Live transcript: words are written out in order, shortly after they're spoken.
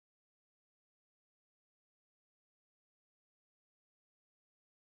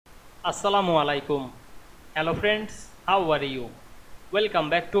Assalamu Walaikum. Hello friends, how are you?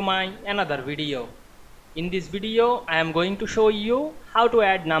 Welcome back to my another video. In this video, I am going to show you how to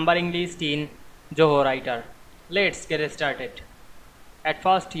add numbering list in Zoho Writer. Let's get started. At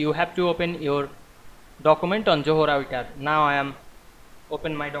first, you have to open your document on Zoho Writer. Now I am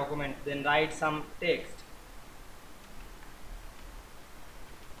open my document, then write some text.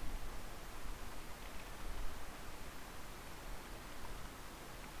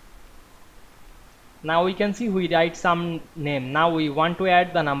 Now we can see we write some name. Now we want to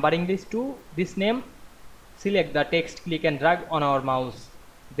add the numbering list to this name. Select the text, click and drag on our mouse.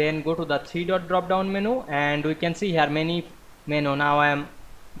 Then go to the three dot drop down menu and we can see here many menu. Now I am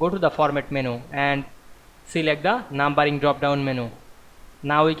go to the format menu and select the numbering drop down menu.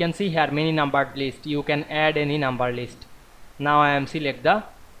 Now we can see here many numbered list. You can add any number list. Now I am select the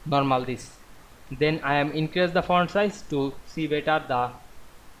normal this. Then I am increase the font size to see better the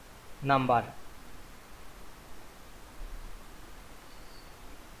number.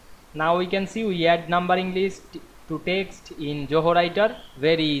 Now we can see we add numbering list to text in Zoho Writer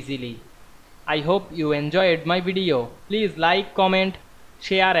very easily. I hope you enjoyed my video. Please like, comment,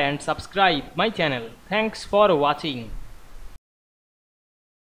 share and subscribe my channel. Thanks for watching.